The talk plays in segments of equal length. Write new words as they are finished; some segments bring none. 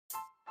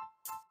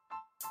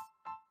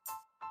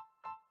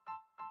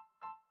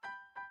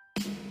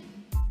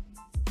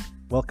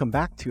Welcome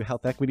back to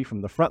Health Equity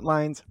from the Front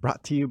Lines,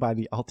 brought to you by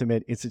the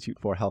Ultimate Institute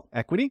for Health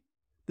Equity.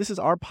 This is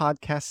our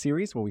podcast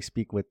series where we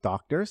speak with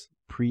doctors,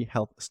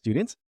 pre-health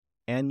students,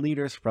 and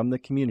leaders from the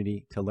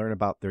community to learn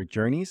about their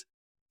journeys,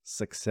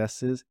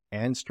 successes,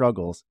 and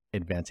struggles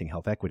advancing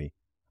health equity.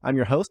 I'm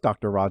your host,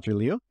 Dr. Roger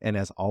Liu, and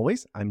as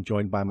always, I'm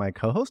joined by my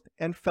co-host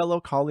and fellow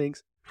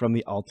colleagues from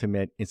the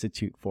Ultimate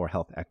Institute for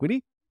Health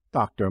Equity,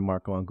 Dr.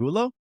 Marco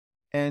Angulo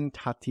and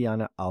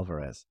Tatiana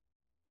Alvarez.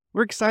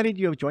 We're excited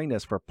you have joined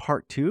us for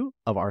part 2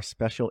 of our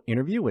special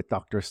interview with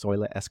Dr.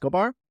 Zoila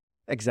Escobar,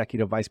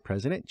 Executive Vice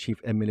President, Chief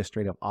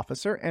Administrative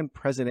Officer, and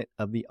President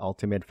of the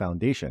Ultimate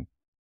Foundation.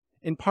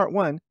 In part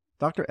 1,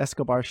 Dr.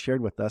 Escobar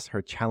shared with us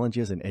her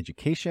challenges in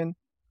education,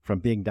 from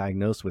being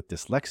diagnosed with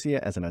dyslexia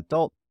as an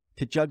adult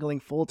to juggling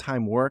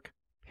full-time work,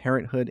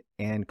 parenthood,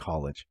 and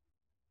college.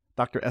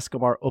 Dr.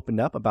 Escobar opened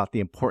up about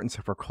the importance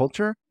of her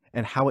culture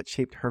and how it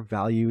shaped her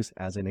values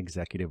as an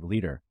executive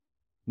leader.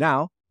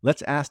 Now,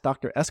 let's ask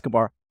Dr.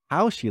 Escobar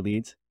how she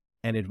leads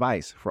and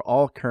advice for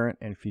all current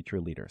and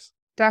future leaders.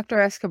 Dr.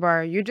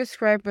 Escobar, you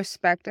describe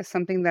respect as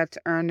something that's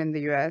earned in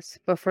the U.S.,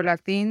 but for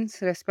Latins,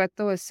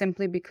 respeto is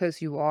simply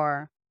because you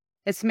are.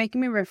 It's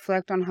making me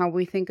reflect on how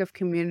we think of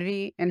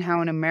community and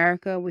how in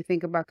America we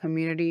think about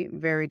community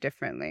very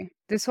differently.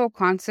 This whole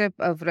concept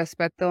of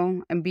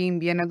respeto and being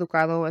bien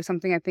educado is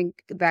something I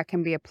think that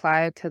can be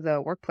applied to the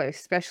workplace,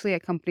 especially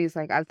at companies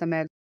like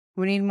Altamed.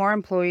 We need more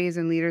employees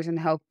and leaders in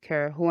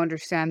healthcare who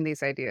understand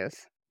these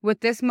ideas.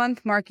 With this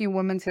month marking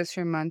Women's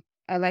History Month,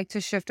 I'd like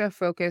to shift our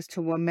focus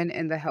to women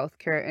in the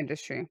healthcare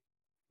industry.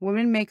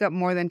 Women make up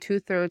more than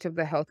 2/3 of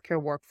the healthcare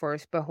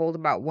workforce, but hold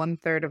about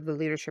 1/3 of the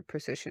leadership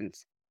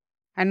positions.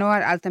 I know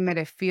at Altamed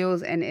it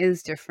feels and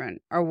is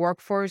different. Our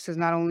workforce is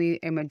not only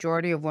a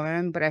majority of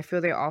women, but I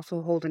feel they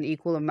also hold an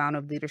equal amount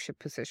of leadership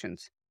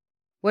positions.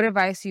 What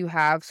advice do you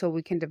have so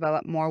we can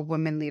develop more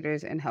women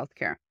leaders in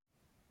healthcare?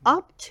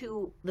 Up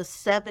to the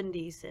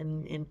 70s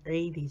and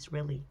 80s,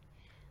 really,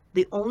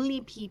 the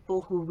only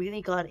people who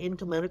really got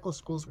into medical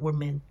schools were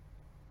men.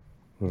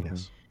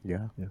 Yes.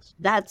 Yeah. Yes.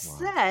 That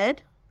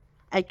said,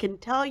 I can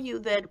tell you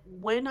that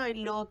when I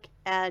look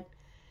at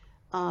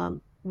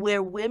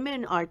where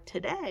women are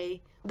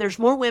today, there's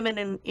more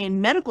women in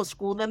medical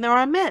school than there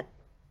are men.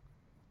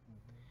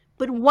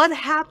 But what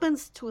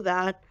happens to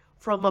that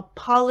from a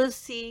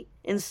policy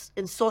and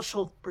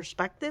social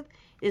perspective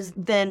is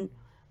then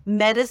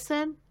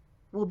medicine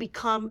will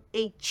become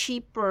a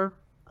cheaper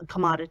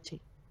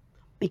commodity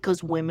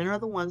because women are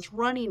the ones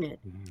running it,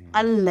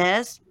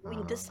 unless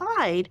we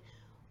decide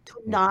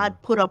to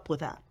not put up with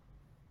that.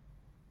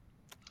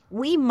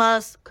 We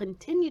must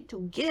continue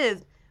to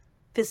give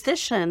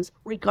physicians,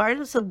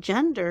 regardless of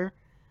gender,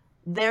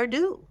 their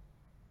due.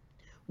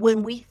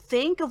 When we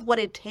think of what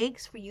it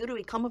takes for you to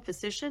become a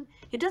physician,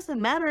 it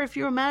doesn't matter if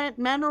you're a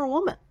man or a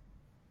woman.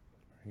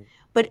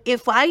 But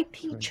if I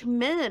teach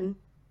men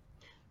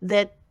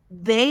that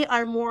they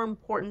are more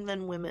important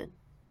than women,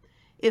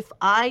 if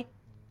I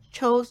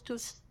chose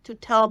to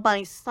tell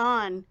my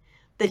son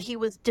that he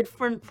was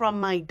different from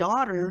my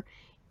daughter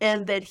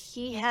and that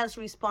he has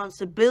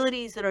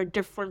responsibilities that are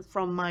different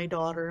from my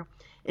daughter,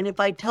 and if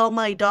I tell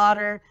my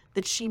daughter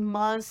that she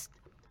must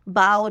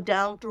bow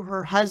down to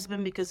her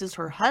husband because it's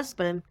her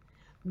husband,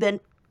 then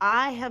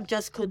I have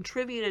just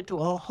contributed to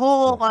a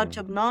whole bunch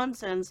of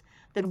nonsense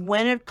that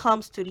when it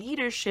comes to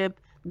leadership,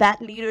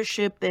 that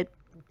leadership that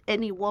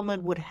any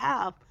woman would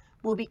have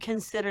will be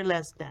considered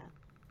less than.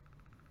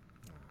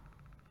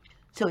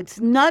 So it's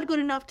not good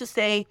enough to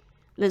say,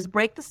 let's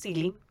break the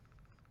ceiling.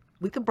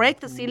 We could break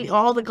the ceiling,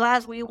 all the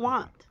glass we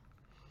want.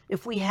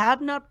 If we have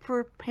not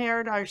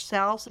prepared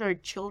ourselves and our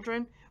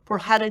children for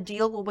how to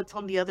deal with what's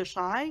on the other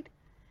side,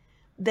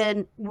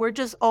 then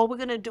all we're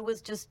going to do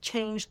is just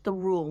change the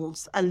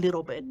rules a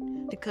little bit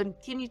to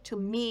continue to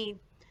meet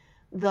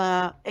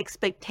the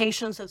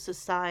expectations of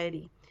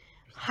society.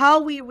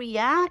 How we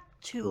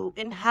react to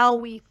and how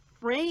we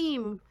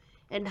frame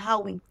and how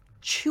we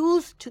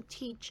choose to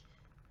teach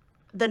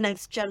the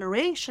next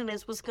generation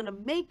is what's going to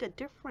make a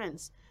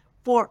difference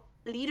for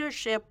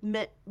leadership,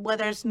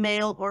 whether it's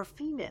male or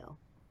female.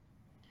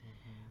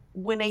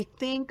 When I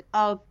think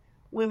of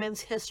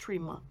Women's History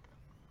Month,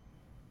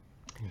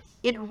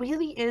 it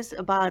really is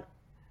about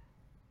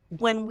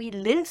when we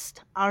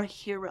list our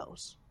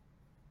heroes,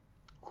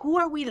 who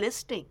are we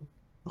listing?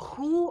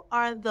 Who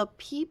are the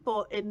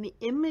people and the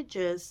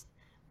images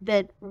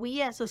that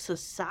we as a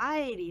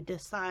society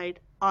decide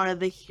are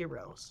the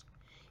heroes?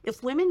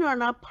 If women are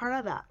not part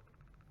of that,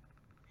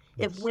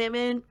 if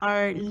women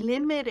are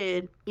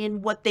limited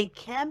in what they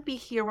can be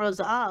heroes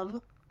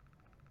of,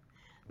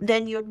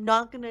 then you're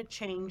not going to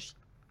change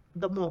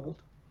the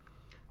mold.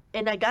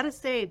 And I got to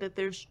say that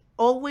there's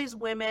always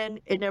women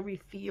in every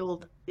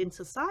field in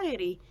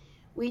society.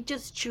 We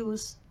just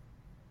choose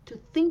to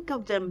think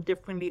of them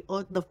differently.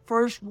 Or the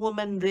first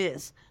woman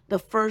this, the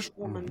first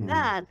woman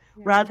that,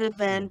 rather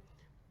than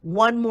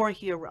one more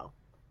hero.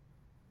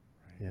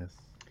 Yes.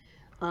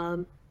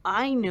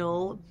 I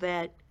know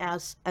that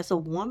as a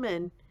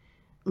woman,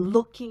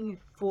 looking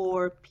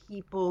for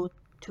people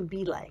to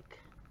be like,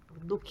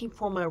 looking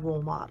for my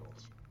role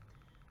models,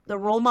 the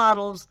role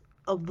models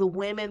of the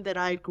women that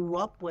I grew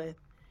up with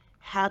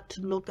had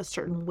to look a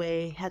certain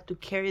way, had to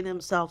carry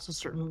themselves a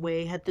certain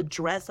way, had to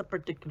dress a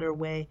particular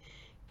way,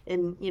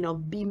 and,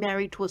 be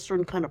married to a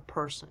certain kind of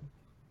person.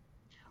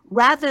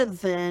 Rather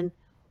than,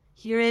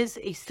 here is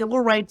a civil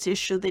rights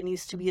issue that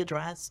needs to be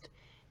addressed,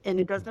 and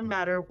it doesn't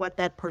matter what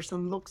that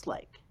person looks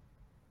like.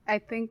 I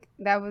think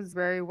that was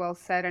very well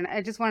said. And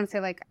I just want to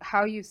say, like,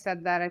 how you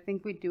said that, I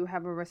think we do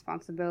have a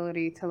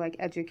responsibility to, like,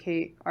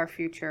 educate our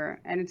future.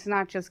 And it's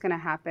not just going to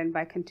happen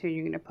by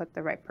continuing to put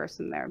the right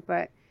person there.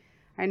 But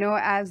I know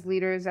as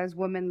leaders, as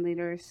women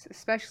leaders,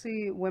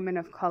 especially women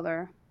of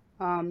color,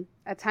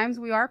 at times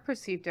we are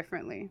perceived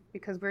differently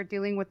because we're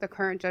dealing with the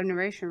current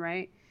generation,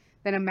 right?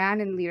 Than a man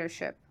in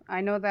leadership.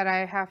 I know that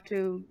I have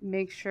to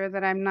make sure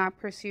that I'm not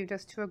perceived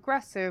as too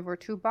aggressive or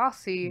too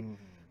bossy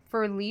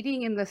for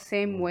leading in the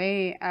same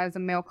way as a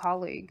male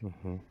colleague.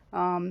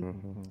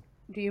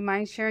 Do you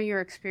mind sharing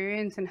your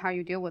experience and how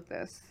you deal with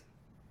this?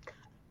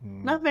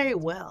 Not very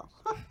well.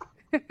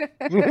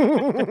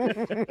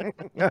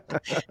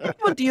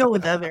 People deal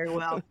with that very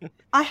well.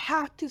 I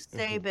have to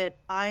say that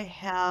I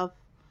have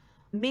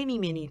many,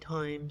 many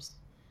times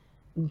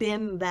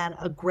been that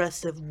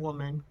aggressive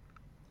woman,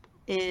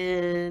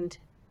 and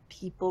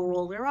people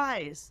roll their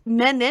eyes.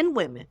 Men and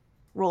women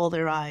roll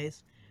their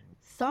eyes.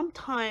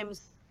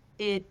 Sometimes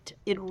it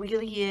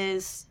really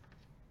is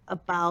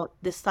about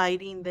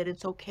deciding that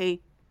it's okay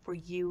for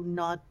you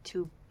not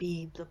to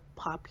be the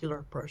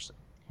popular person.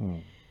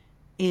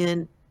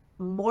 And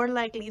more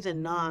likely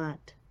than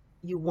not,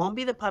 you won't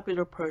be the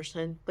popular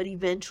person, but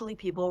eventually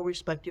people will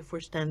respect you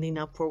for standing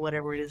up for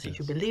whatever it is that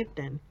you believed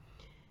in.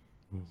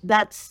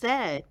 That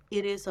said,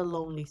 it is a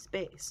lonely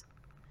space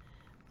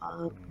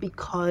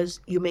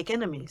because you make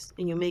enemies,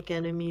 and you make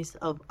enemies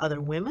of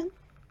other women,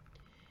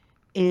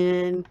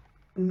 and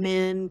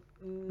men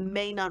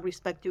may not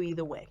respect you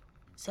either way.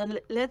 So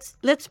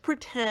let's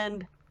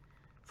pretend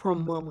for a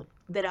moment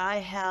that I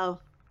have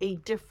a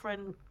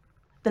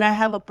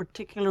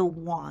particular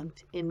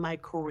want in my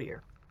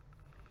career.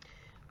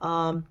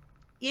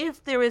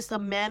 If there is a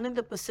man in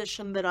the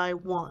position that I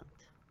want,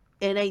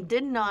 and I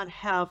did not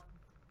have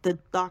the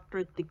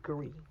doctorate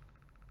degree,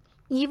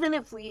 even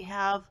if we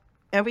have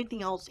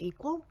everything else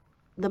equal,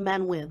 the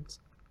man wins.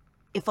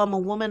 If I'm a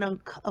woman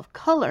of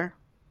color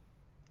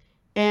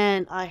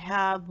and I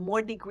have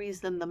more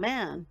degrees than the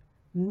man,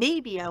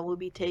 maybe I will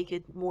be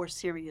taken more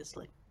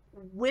seriously.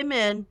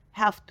 Women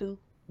have to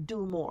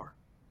do more.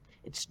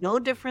 It's no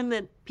different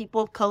than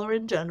people of color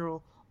in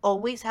general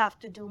always have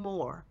to do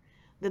more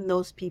than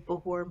those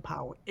people who are in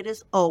power. It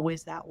is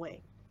always that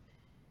way.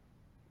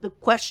 The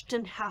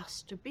question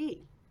has to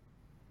be,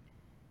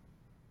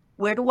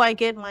 where do I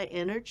get my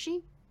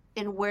energy?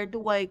 And where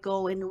do I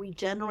go and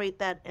regenerate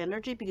that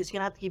energy? Because you're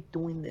going to have to keep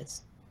doing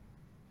this.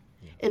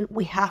 And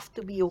we have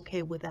to be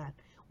okay with that.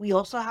 We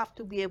also have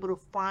to be able to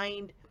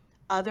find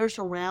others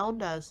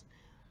around us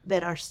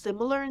that are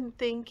similar in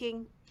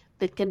thinking,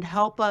 that can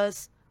help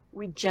us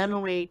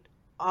regenerate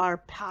our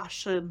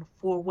passion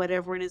for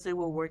whatever it is that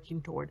we're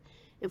working toward.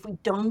 If we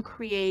don't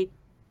create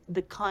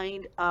the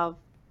kind of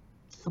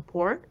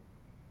support,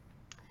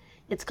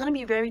 it's going to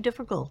be very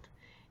difficult.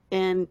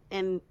 And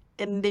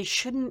it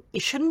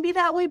shouldn't be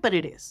that way, but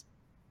it is.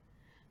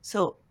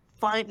 So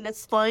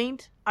let's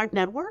find our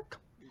network.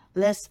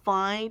 Let's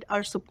find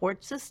our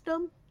support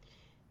system.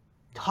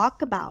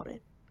 Talk about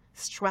it.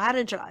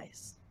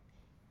 Strategize.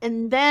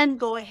 And then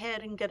go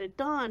ahead and get it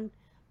done,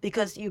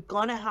 because you're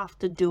going to have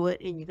to do it,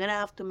 and you're going to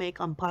have to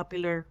make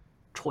unpopular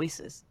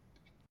choices.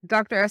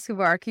 Dr.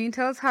 Escobar, can you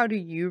tell us, how do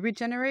you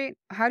regenerate?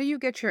 How do you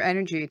get your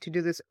energy to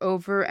do this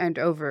over and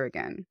over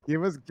again?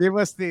 Give us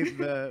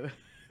the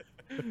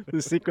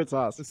the secret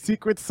sauce. The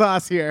secret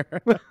sauce here.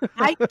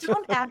 I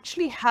don't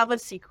actually have a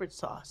secret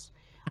sauce.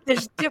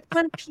 There's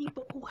different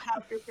people who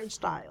have different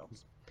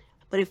styles.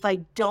 But if I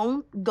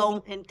don't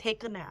go and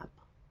take a nap,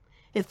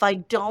 if I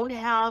don't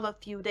have a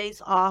few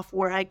days off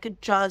where I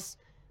could just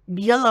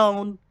be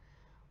alone,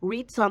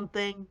 read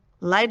something,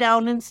 lie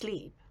down and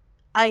sleep,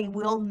 I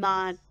will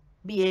not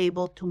be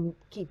able to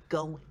keep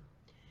going.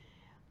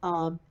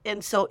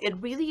 And so it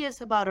really is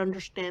about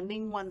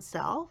understanding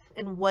oneself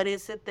and what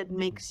is it that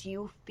makes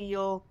you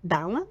feel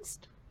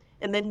balanced,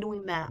 and then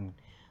doing that.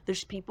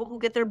 There's people who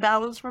get their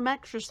balance from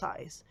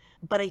exercise,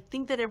 but I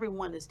think that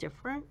everyone is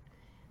different.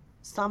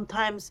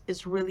 Sometimes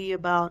it's really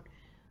about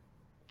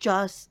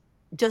just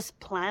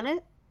plan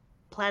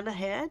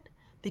ahead,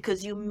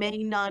 because you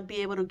may not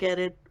be able to get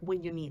it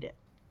when you need it.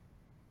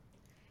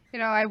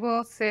 I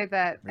will say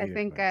that Great I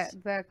think advice.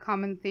 the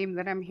common theme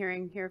that I'm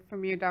hearing here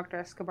from you, Dr.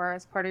 Escobar,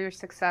 as part of your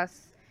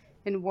success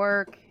in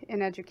work,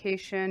 in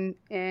education,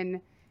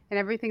 in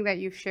everything that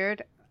you've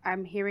shared,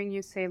 I'm hearing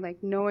you say,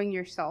 like, knowing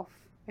yourself.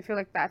 I feel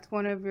like that's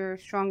one of your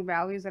strong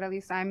values that at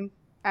least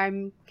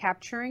I'm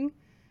capturing,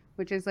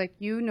 which is like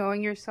you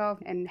knowing yourself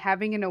and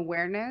having an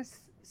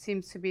awareness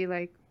seems to be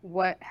like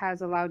what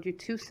has allowed you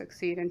to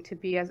succeed and to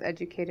be as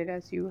educated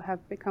as you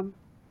have become.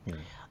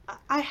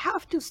 I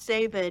have to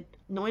say that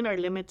knowing our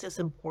limits is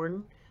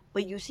important,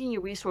 but using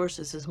your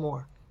resources is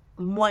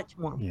much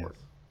more Yes.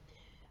 important.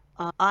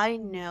 I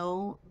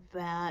know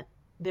that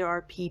there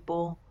are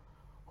people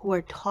who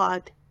are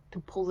taught to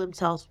pull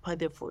themselves by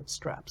their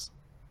bootstraps.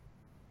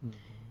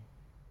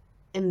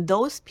 And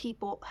those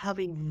people have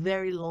a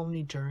very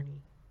lonely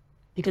journey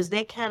because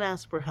they can't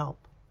ask for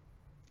help.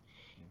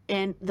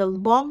 And the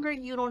longer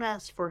you don't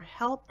ask for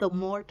help, the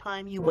more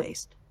time you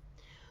waste.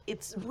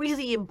 It's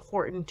really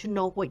important to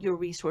know what your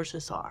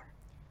resources are.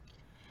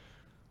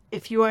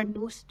 If you are a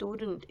new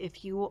student,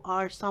 if you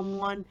are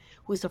someone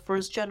who's a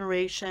first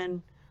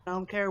generation, I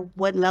don't care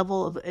what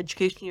level of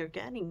education you're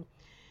getting,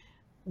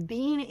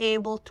 being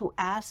able to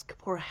ask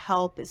for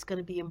help is going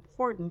to be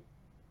important.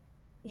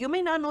 You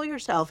may not know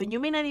yourself and you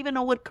may not even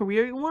know what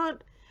career you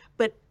want,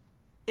 but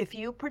if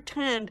you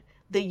pretend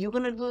that you're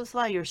going to do this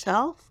by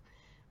yourself,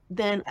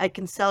 then I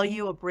can sell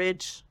you a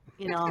bridge,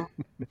 to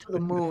the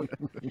moon.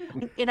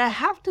 And I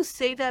have to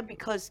say that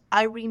because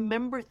I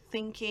remember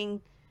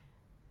thinking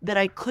that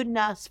I couldn't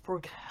ask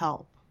for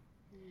help.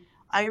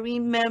 I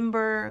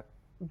remember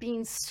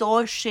being so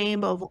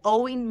ashamed of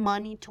owing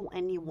money to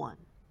anyone.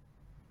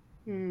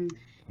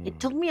 It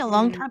took me a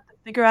long time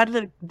to figure out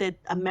that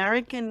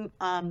American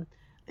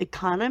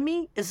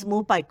economy is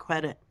moved by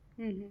credit.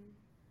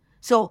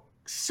 So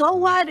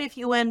what if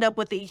you end up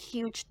with a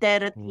huge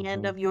debt at the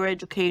end of your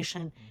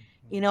education?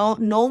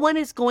 No one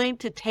is going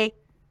to take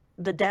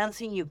the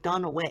dancing you've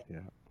done away.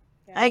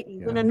 Right?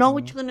 You're going to know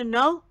what you're going to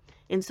know.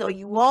 And so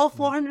you owe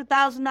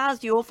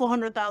 $400,000, you owe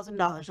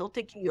 $400,000. It'll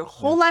take you your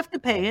whole life to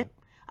pay it.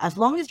 As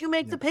long as you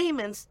make the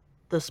payments,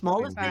 the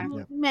smallest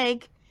payment you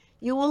make,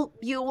 you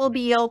will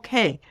be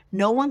okay.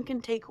 No one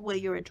can take away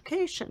your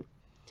education.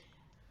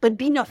 But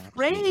being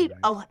afraid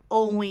of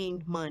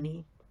owing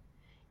money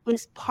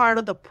is part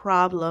of the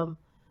problem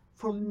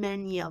for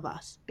many of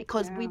us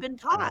because we've been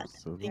taught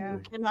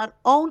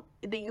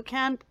that you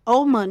can't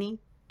owe money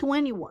to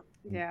anyone.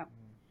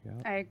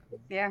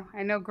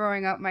 I know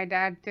growing up, my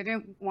dad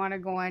didn't want to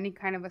go any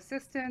kind of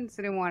assistance,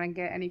 didn't want to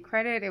get any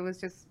credit. It was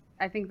just,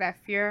 I think that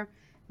fear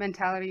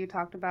mentality you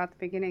talked about at the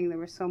beginning, there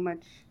was so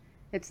much,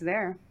 it's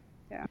there.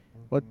 Yeah.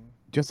 But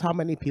just how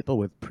many people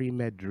with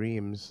pre-med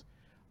dreams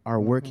are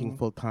working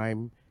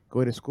full-time,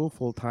 going to school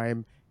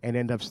full-time, and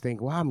end up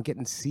thinking, wow, I'm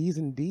getting C's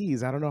and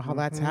D's. I don't know how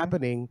that's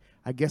happening.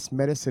 I guess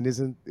medicine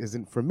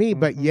isn't for me,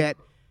 but yet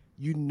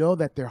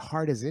that their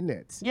heart is in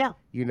it. Yeah.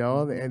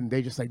 And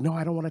they just like, no,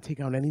 I don't want to take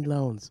out any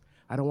loans.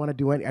 I don't want to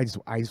do any, I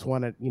just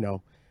want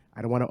to,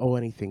 I don't want to owe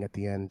anything at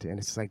the end. And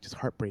it's like just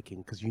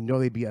heartbreaking because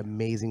they'd be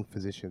amazing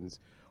physicians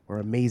or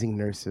amazing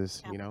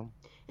nurses,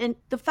 And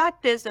the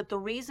fact is that the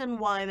reason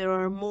why there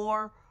are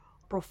more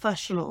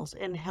professionals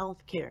in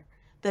healthcare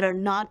that are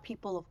not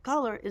people of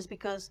color is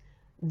because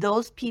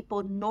those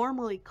people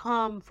normally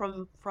come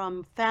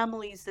from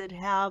families that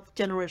have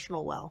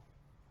generational wealth.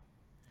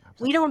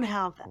 We don't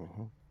have that.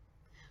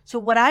 So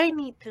what I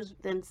need to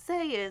then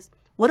say is,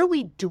 what are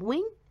we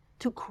doing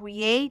to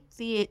create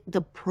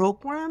the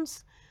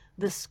programs,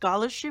 the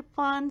scholarship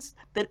funds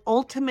that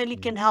ultimately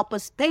can help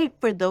us pay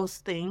for those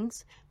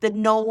things that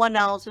no one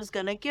else is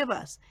going to give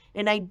us?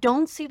 And I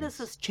don't see this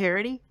as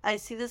charity. I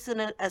see this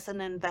as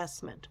an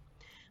investment.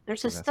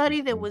 There's a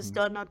study that was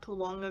done not too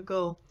long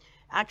ago,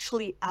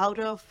 actually out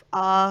of,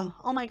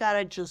 oh my God,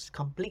 I just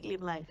completely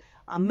blanked,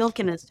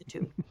 Milken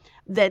Institute,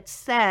 that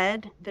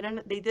said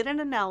that they did an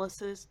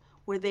analysis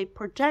where they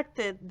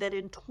projected that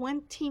in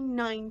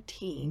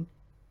 2019,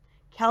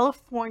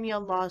 California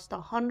lost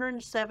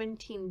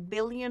 $117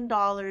 billion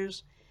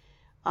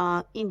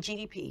in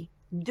GDP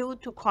due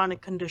to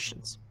chronic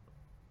conditions.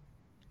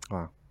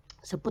 Wow.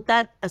 So put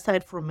that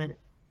aside for a minute.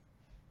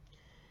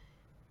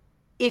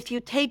 If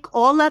you take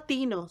all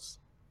Latinos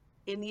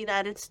in the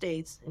United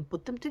States and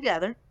put them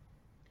together,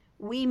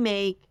 we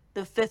make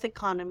the fifth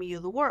economy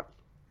of the world.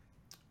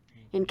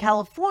 In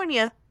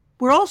California,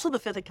 we're also the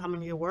fifth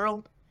economy of the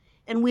world,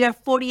 and we are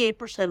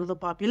 48% of the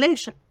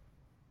population.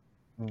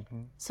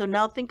 So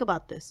now think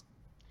about this.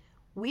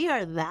 We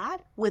are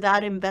that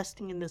without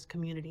investing in this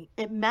community.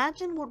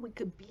 Imagine what we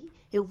could be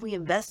if we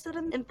invested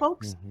in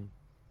folks.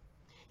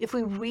 If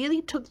we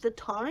really took the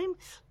time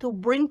to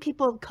bring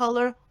people of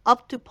color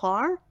up to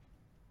par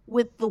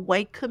with the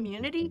white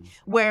community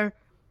where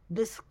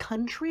this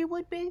country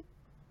would be.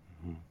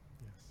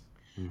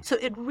 So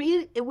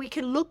we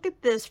can look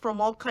at this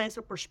from all kinds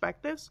of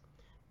perspectives,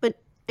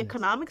 but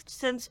economics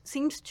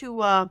seems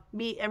to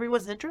be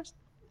everyone's interest.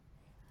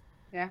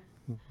 Yeah.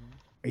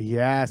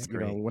 Yes,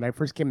 when I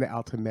first came to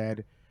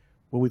AltaMed,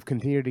 we've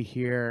continued to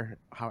hear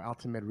how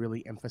AltaMed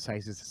really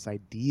emphasizes this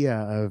idea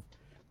of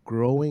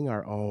growing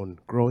our own,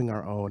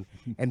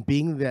 and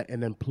being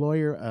an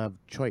employer of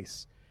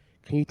choice.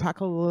 Can you talk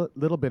a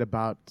little bit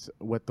about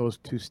what those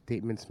two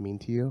statements mean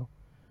to you?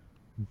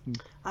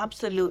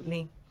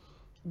 Absolutely.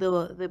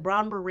 The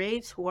Brown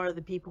Berets, who are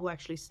the people who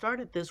actually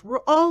started this,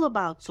 were all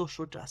about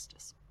social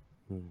justice.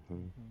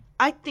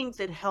 I think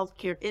that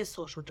healthcare is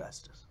social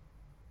justice.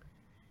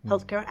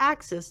 Healthcare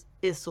access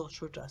is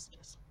social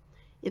justice.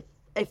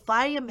 If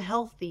I am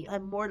healthy,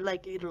 I'm more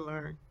likely to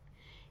learn.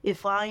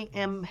 If I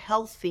am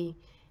healthy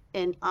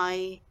and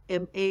I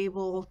am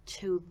able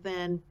to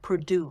then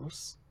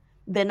produce,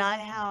 then I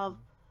have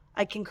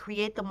I can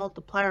create the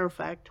multiplier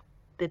effect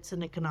that's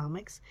in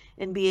economics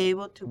and be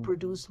able to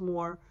produce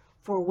more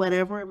for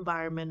whatever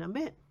environment I'm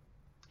in.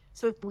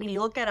 So if we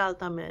look at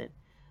Altamed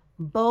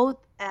both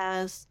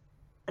as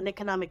an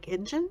economic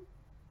engine,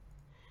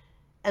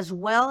 as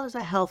well as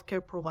a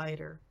healthcare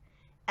provider,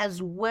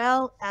 as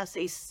well as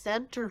a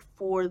center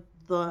for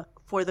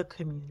the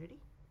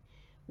community,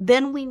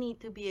 then we need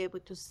to be able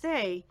to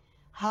say,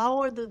 how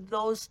are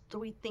those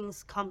three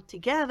things come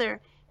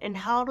together and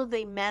how do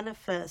they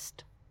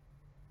manifest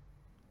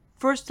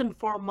first and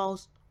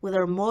foremost with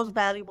our most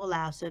valuable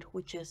asset,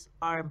 which is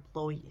our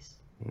employees.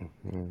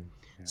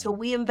 So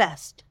we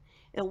invest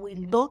and we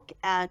look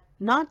at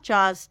not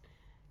just,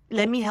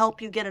 let me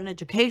help you get an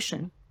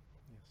education,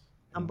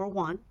 number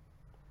one.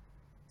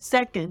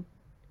 Second,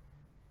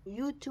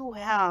 you too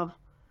have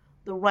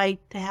the right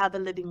to have a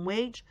living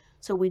wage.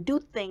 So we do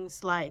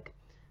things like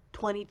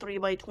 23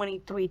 by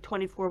 23,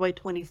 24 by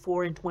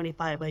 24, and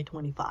 25 by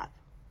 25.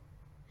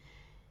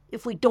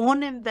 If we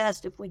don't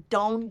invest, if we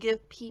don't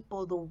give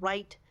people the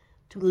right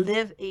to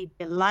live a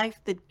life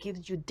that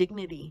gives you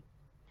dignity,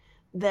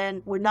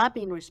 then we're not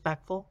being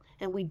respectful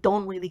and we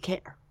don't really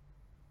care.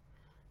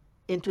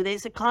 In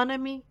today's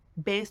economy,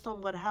 based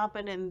on what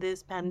happened in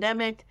this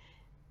pandemic,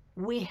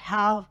 we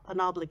have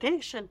an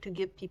obligation to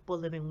give people a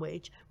living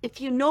wage.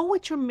 If you know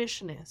what your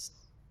mission is,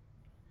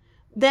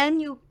 then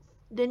you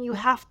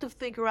have to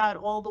figure out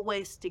all the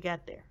ways to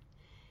get there.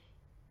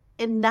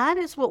 And that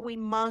is what we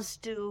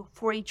must do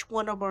for each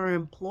one of our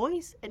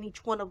employees and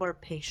each one of our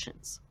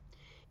patients.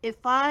 If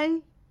I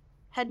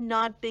had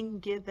not been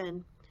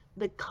given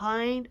the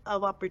kind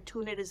of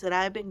opportunities that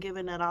I've been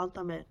given at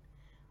Altamed,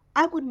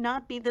 I would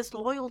not be this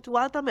loyal to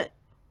Altamed.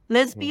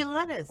 Let's be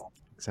honest.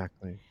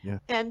 Exactly. Yeah.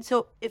 And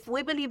so if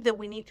we believe that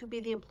we need to be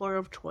the employer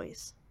of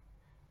choice,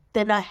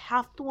 then I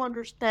have to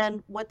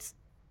understand what's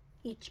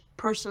each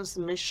person's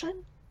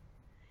mission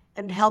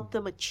and help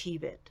them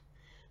achieve it.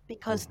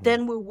 Because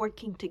then we're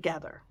working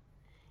together.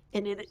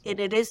 And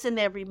it isn't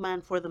every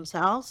man for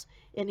themselves,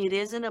 and it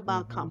isn't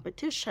about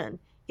competition.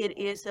 It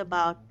is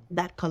about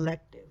that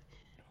collective.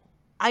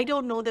 I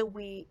don't know that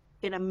we,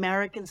 in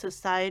American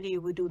society,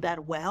 would do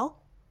that well,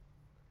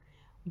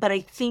 but I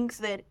think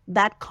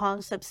that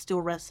concept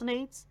still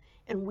resonates,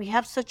 and we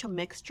have such a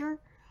mixture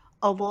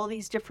of all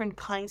these different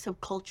kinds of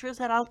cultures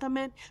at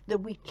Altamed that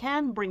we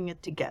can bring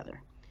it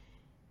together.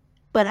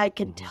 But I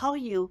can tell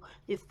you,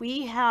 if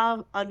we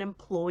have an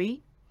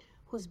employee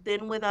who's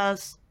been with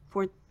us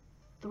for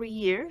 3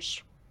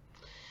 years,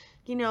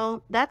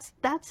 that's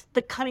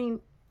the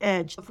cutting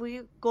edge. If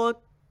we go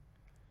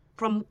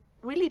from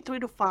really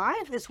 3 to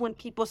 5 is when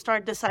people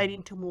start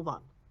deciding to move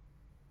on.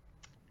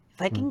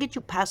 If I can get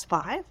you past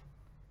 5,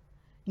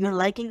 you're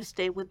likely to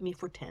stay with me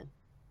for 10.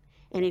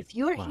 And if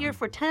you're here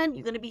for 10,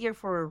 you're going to be here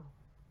for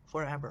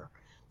forever.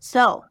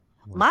 So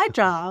my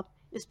job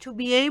is to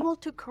be able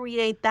to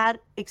create that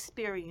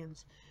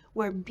experience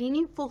where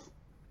meaningful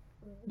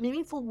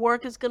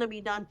work is going to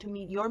be done to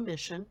meet your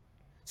mission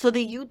so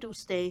that you do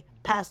stay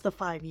past the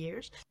 5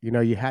 years.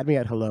 You had me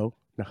at hello.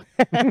 No.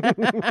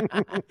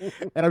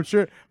 And I'm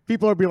sure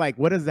people will be like,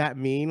 what does that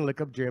mean?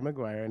 Look up Jerry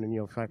Maguire and then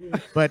you'll find.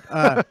 But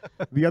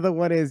the other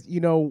one is,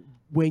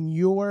 when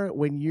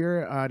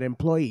you're an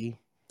employee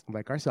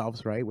like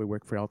ourselves, right? We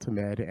work for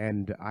Altamed,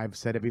 and I've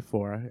said it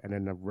before, and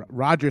then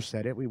Roger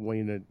said it.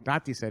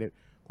 Dati said it.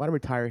 Want to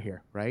retire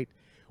here, right?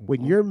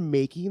 When you're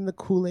making the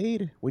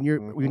Kool-Aid, when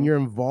you're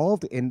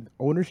involved in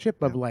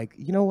ownership of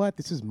you know what,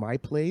 this is my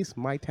place,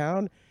 my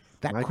town,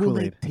 that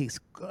Kool-Aid tastes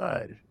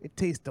good. It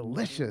tastes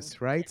delicious,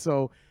 right?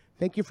 So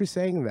thank you for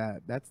saying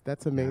that.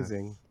 That's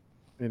amazing.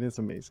 Yes, it is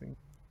amazing.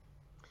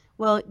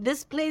 Well,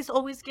 this place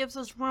always gives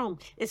us room.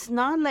 It's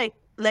not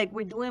like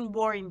we're doing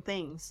boring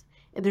things.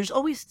 And there's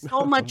always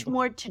so much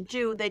more to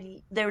do that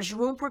there's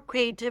room for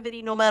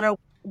creativity no matter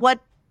what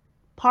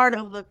part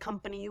of the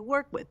company you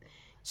work with.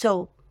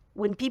 So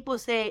when people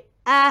say,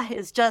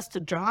 it's just a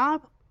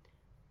job,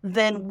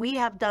 then we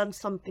have done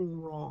something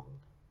wrong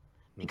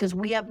because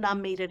we have not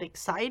made it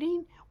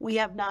exciting. We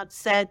have not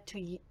said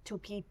to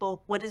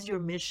people, what is your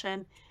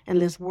mission? And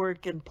let's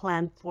work and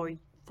plan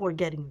for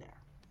getting there.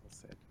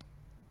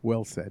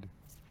 Well said.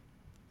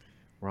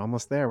 We're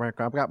almost there,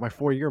 Marco. I've got my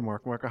 4-year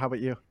mark. Marco, how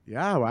about you?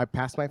 Yeah, well, I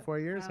passed my 4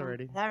 years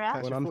already. All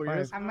right. Went on 4 5.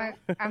 years?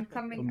 I'm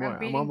coming. I'm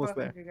beating almost both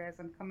there. of you guys.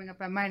 I'm coming up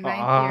at my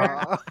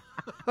 9th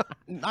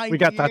year. We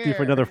got Tati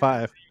for another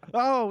 5.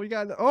 Oh, we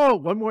got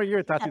 1 more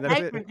year, Tati.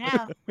 That's it. For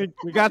now.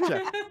 we got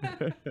you.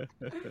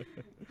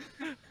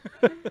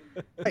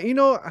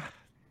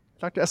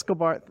 Dr.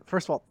 Escobar,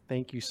 first of all,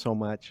 thank you so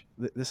much.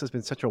 This has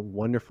been such a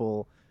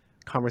wonderful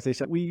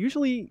conversation. We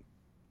usually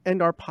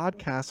end our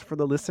podcast for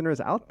the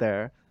listeners out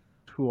there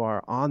who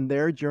are on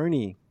their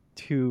journey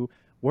to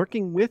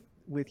working with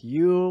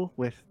you,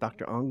 with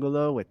Dr.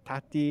 Angulo, with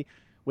Tati,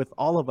 with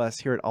all of us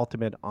here at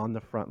Altamed on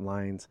the front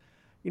lines.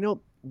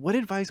 What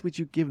advice would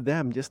you give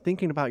them just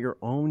thinking about your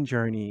own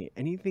journey?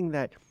 Anything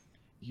that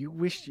you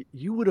wish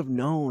you would have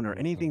known, or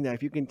anything that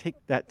if you can take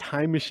that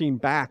time machine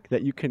back,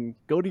 that you can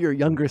go to your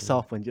younger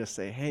self and just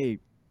say, hey,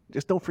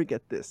 just don't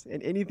forget this,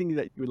 and anything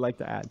that you would like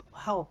to add?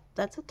 Wow,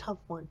 that's a tough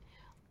one.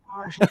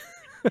 gosh.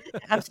 I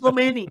have so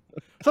many.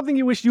 Something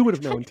you wish you would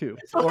have known too,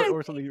 Something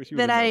or something you wish you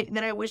would that have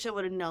known. I wish I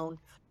would have known.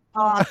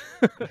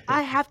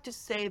 I have to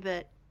say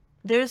that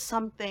there's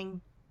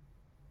something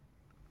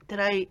that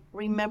I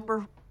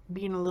remember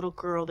being a little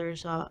girl.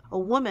 There's a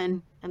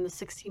woman in the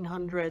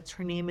 1600s.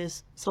 Her name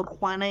is Sor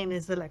Juana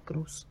Inés de la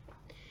Cruz.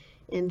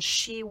 And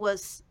she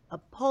was a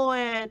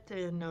poet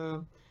and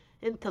an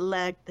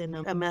intellect and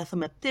a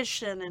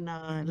mathematician and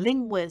a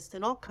linguist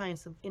and all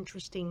kinds of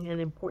interesting and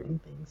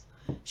important things.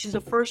 She's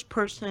the first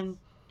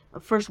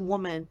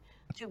woman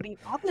to be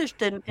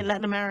published in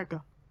Latin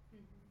America.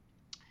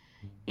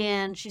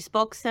 And she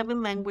spoke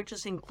 7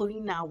 languages,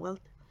 including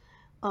Nahuatl.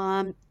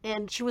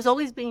 And she was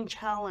always being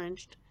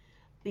challenged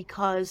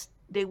because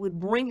they would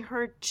bring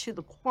her to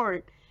the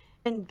court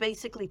and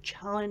basically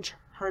challenge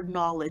her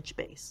knowledge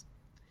base,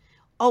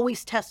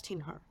 always testing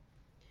her.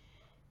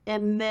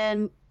 And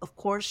then, of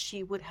course,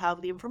 she would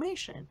have the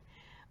information.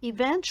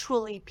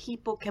 Eventually,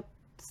 people kept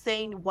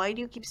saying, why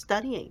do you keep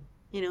studying?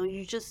 You know,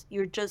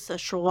 you're just a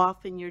show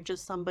off and you're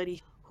just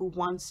somebody who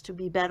wants to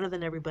be better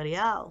than everybody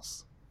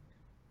else.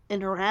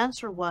 And her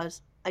answer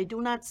was, I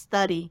do not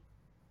study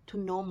to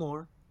know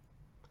more.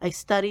 I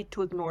study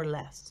to ignore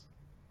less.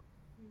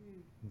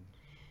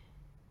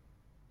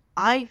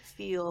 I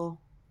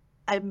feel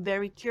I'm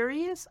very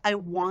curious. I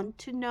want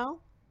to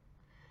know,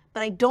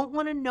 but I don't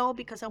want to know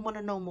because I want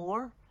to know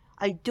more.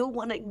 I do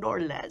want to ignore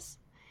less.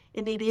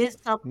 And it is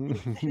something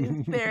that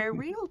is very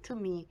real to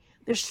me.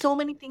 There's so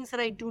many things that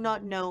I do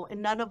not know,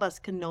 and none of us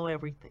can know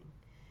everything.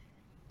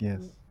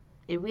 Yes.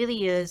 It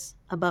really is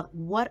about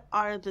what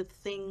are the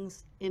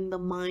things in the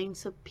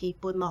minds of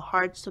people, in the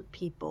hearts of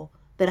people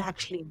that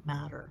actually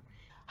matter.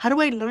 How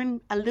do I learn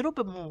a little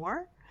bit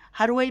more?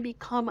 How do I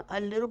become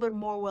a little bit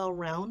more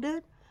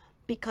well-rounded?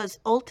 Because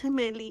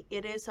ultimately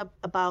it is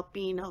about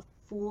being a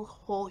full,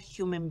 whole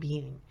human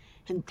being.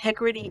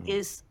 Integrity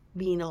is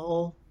being a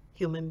whole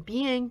human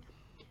being.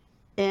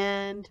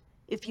 And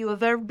if you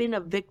have ever been a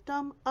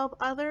victim of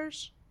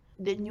others,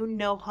 then you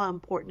know how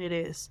important it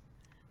is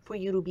for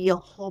you to be a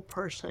whole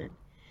person.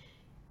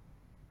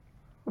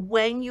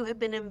 When you have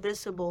been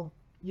invisible,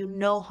 you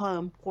know how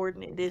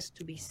important it is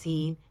to be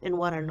seen and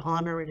what an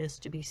honor it is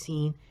to be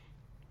seen.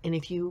 And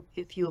if you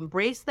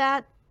embrace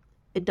that,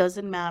 it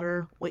doesn't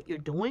matter what you're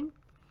doing.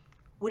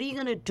 What are you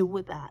going to do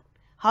with that?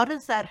 How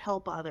does that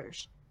help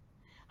others?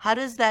 How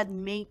does that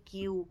make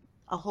you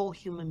a whole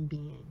human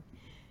being?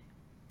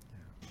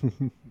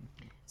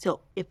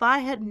 So if I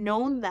had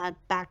known that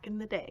back in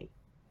the day,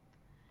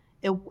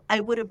 I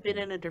would have been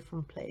in a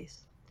different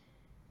place.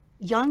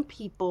 Young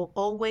people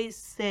always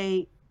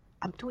say,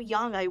 I'm too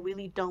young, I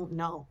really don't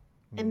know.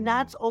 And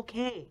that's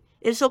okay.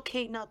 It's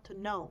okay not to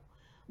know.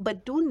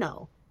 But do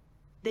know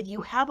that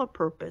you have a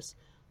purpose.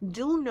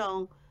 Do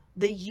know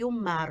that you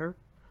matter.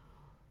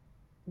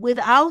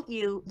 Without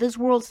you, this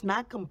world's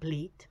not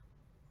complete.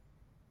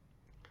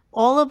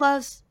 All of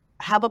us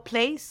have a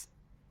place,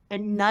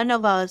 and none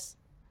of us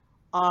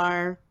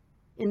are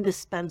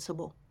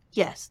indispensable.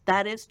 Yes,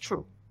 that is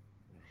true.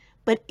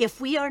 But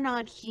if we are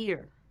not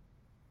here,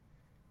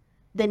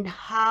 then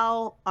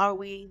how are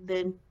we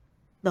then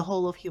the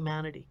whole of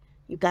humanity?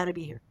 You got to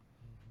be here.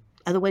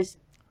 Otherwise,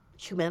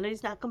 humanity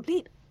is not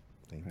complete.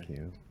 Thank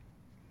you.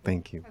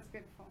 Thank you. That's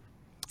beautiful.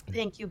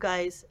 Thank you,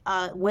 guys.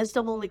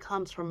 Wisdom only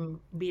comes from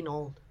being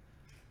old.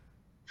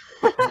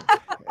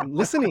 And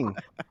listening,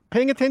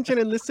 paying attention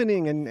and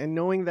listening and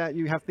knowing that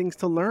you have things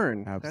to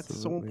learn. That's so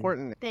Absolutely.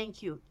 important.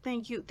 Thank you.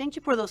 Thank you. Thank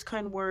you for those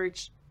kind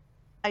words.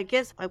 I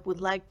guess I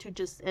would like to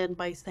just end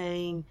by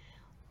saying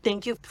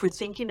thank you for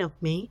thinking of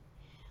me.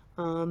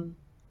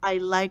 I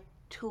like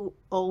to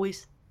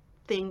always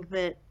think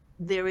that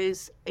there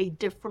is a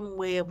different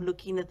way of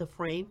looking at the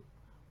frame,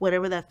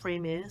 whatever that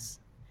frame is.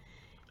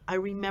 I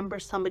remember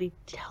somebody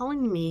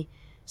telling me,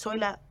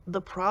 Zoila,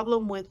 the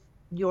problem with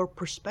your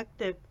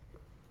perspective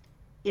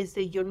is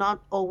that you're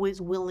not always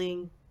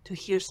willing to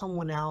hear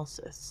someone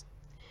else's.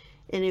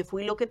 And if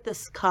we look at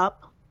this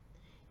cup,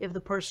 if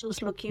the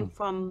person's looking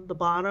from the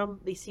bottom,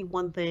 they see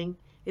one thing.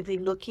 If they're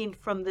looking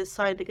from this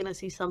side, they're going to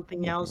see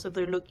something else. If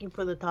they're looking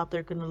from the top,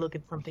 they're going to look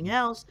at something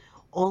else.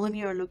 All of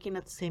you are looking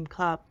at the same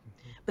cup.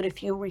 But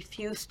if you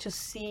refuse to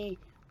see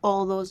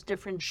all those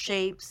different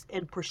shapes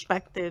and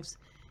perspectives,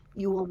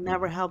 you will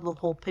never have the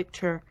whole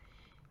picture,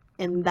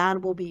 and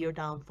that will be your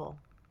downfall.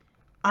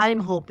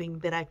 I'm hoping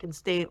that I can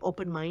stay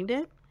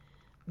open-minded,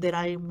 that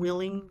I am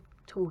willing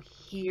to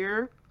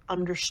hear,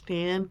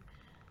 understand,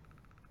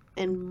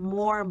 and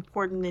more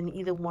important than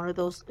either one of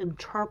those,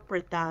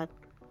 interpret that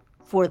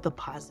for the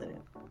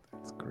positive.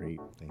 That's great.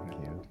 Thank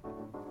you.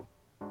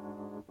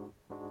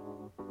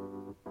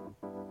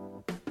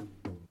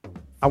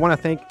 I want to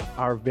thank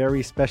our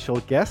very special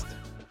guest,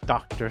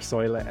 Dr.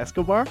 Zoila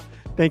Escobar.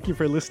 Thank you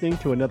for listening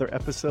to another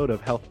episode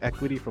of Health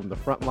Equity from the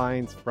Front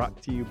Lines,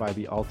 brought to you by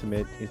the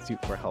Ultimate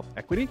Institute for Health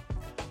Equity.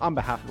 On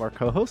behalf of our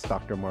co-hosts,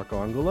 Dr.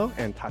 Marco Angulo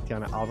and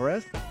Tatiana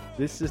Alvarez,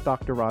 this is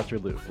Dr. Roger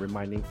Liu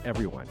reminding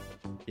everyone,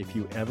 if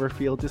you ever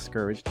feel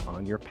discouraged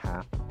on your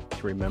path,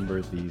 to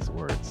remember these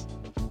words.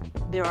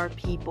 There are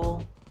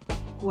people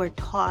who are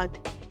taught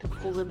to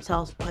pull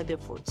themselves by their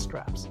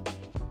bootstraps.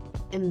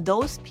 And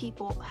those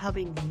people have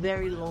a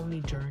very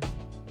lonely journey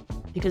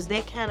because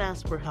they can't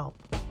ask for help.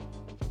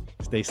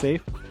 Stay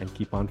safe and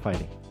keep on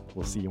fighting.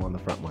 We'll see you on the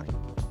front line.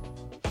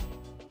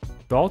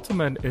 The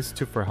Ultimate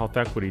Institute for Health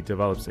Equity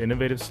develops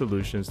innovative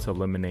solutions to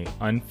eliminate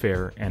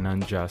unfair and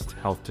unjust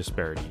health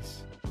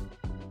disparities.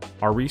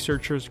 Our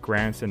researchers,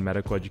 grants, and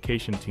medical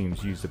education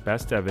teams use the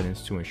best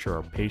evidence to ensure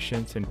our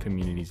patients and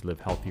communities live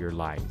healthier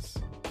lives.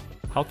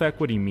 Health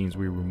equity means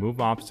we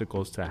remove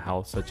obstacles to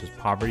health such as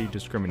poverty,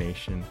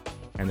 discrimination,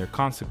 and their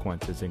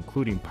consequences,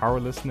 including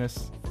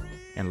powerlessness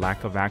and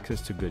lack of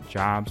access to good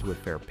jobs with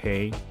fair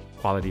pay,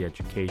 quality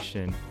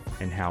education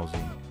and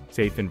housing,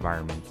 safe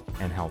environments,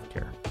 and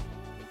healthcare.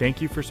 Thank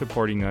you for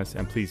supporting us,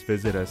 and please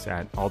visit us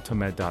at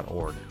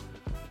ultimed.org.